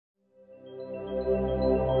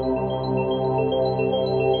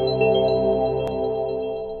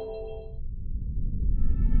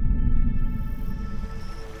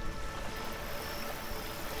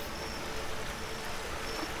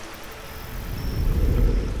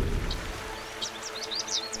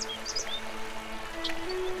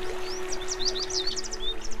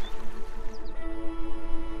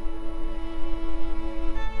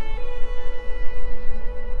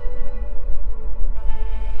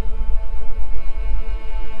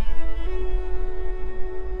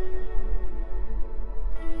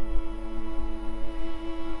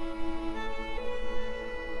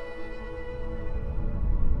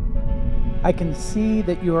I can see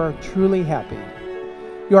that you are truly happy.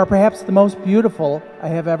 You are perhaps the most beautiful I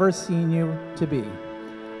have ever seen you to be.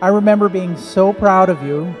 I remember being so proud of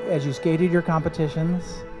you as you skated your competitions,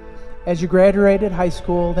 as you graduated high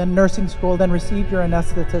school, then nursing school, then received your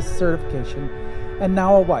anesthetist certification, and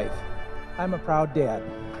now a wife. I'm a proud dad.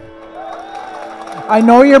 I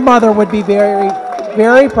know your mother would be very,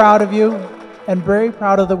 very proud of you and very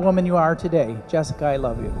proud of the woman you are today. Jessica, I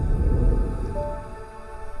love you.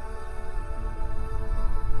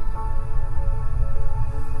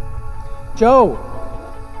 Joe,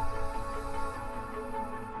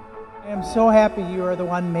 I am so happy you are the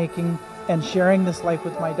one making and sharing this life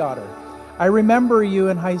with my daughter. I remember you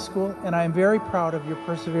in high school, and I am very proud of your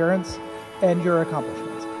perseverance and your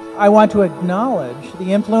accomplishments. I want to acknowledge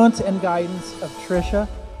the influence and guidance of Tricia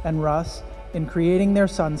and Russ in creating their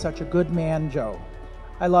son such a good man, Joe.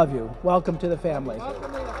 I love you. Welcome to the family.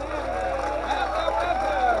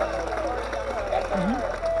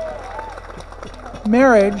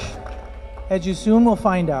 Marriage, as you soon will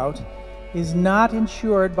find out, is not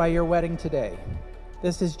insured by your wedding today.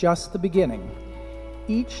 This is just the beginning.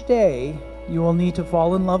 Each day, you will need to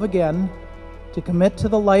fall in love again, to commit to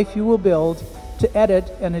the life you will build, to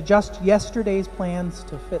edit and adjust yesterday's plans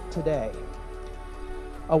to fit today.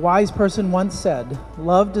 A wise person once said,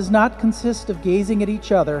 "Love does not consist of gazing at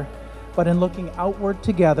each other, but in looking outward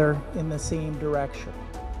together in the same direction."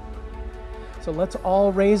 So let's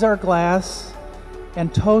all raise our glass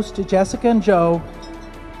and toast to Jessica and Joe.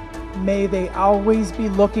 May they always be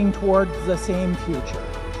looking towards the same future.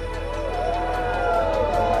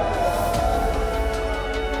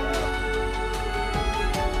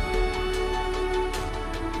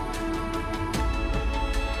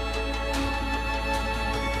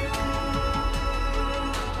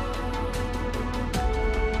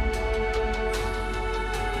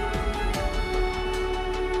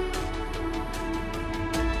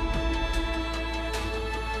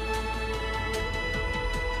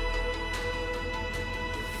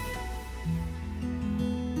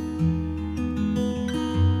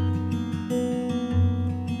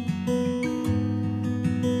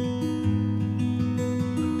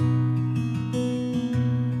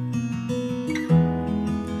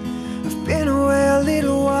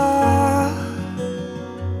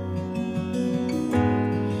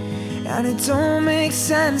 And it don't make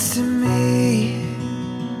sense to me.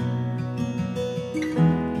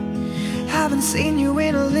 Haven't seen you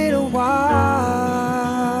in a little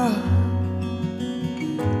while,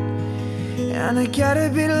 and I get a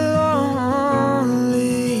bit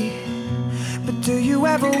lonely. But do you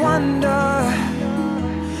ever wonder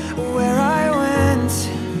where I went?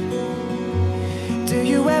 Do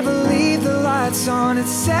you ever leave the lights on at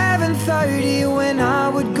 7:30 when I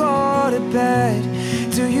would go to bed?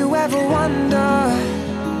 Do you ever wonder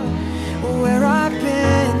where I've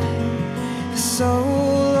been for so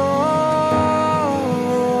long?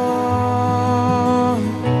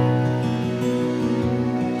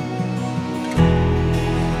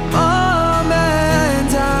 Mom and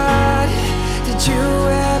Dad, did you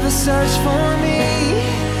ever search for me?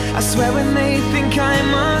 I swear when they think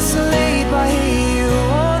I'm asleep, I hear you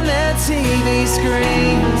on their TV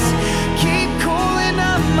screens. Keep calling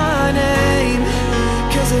out my name,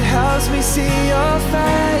 'cause it helps me see your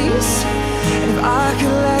face. And if I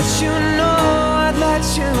could let you know, I'd let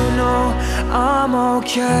you know I'm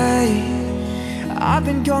okay. I've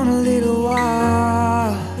been gone a little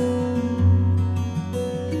while,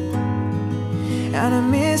 and I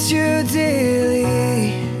miss you dearly.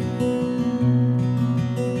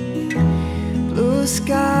 Blue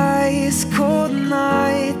skies, cold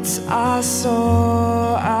nights I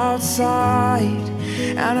saw outside,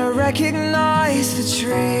 and I recognize the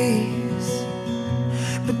trees.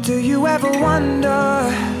 But do you ever wonder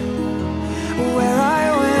where I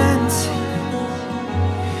went?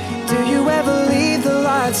 Do you ever leave the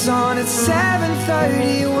lights on at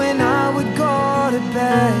 7:30 when I would go to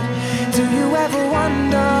bed? Do you ever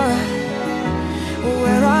wonder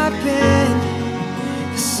where I've been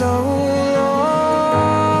for so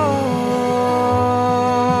long?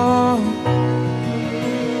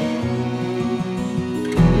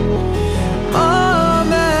 Mom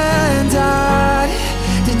and Dad,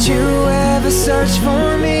 did you ever search for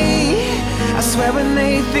me? I swear when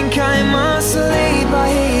they think I'm asleep, I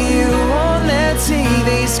hear you on their TV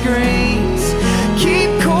screens.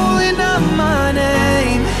 Keep calling out my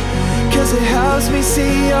name, 'cause it helps me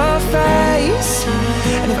see your face.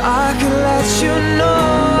 And if I could let you know,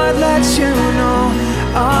 I'd let you know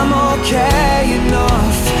I'm okay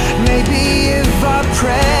enough. Maybe if I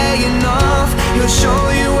pray enough, He'll show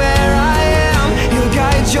you where I am. He'll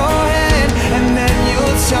guide your hand, and then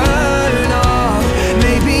you'll turn on.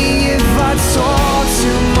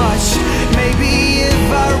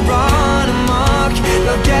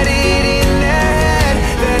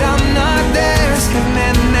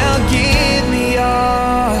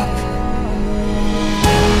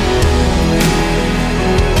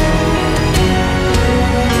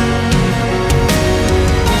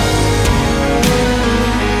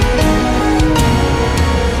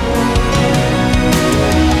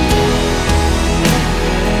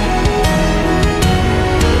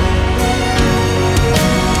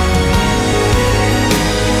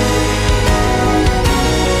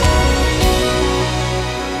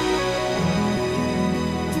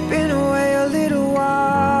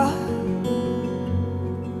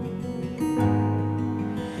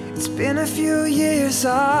 It's been a few years,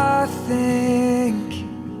 I think,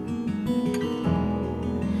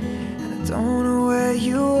 and I don't know where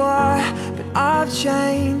you are, but I've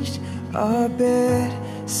changed a bit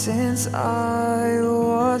since I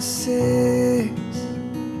was 6.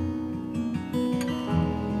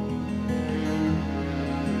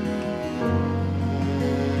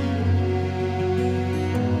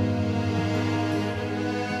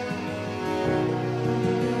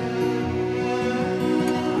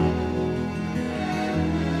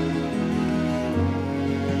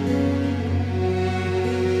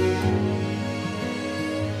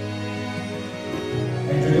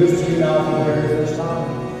 Introduced to you now for the very first time,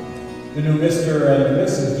 the new Mr. and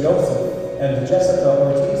Mrs. Joseph and Jessica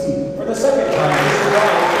Ortiz for the second time. Mr.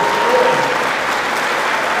 Ryan.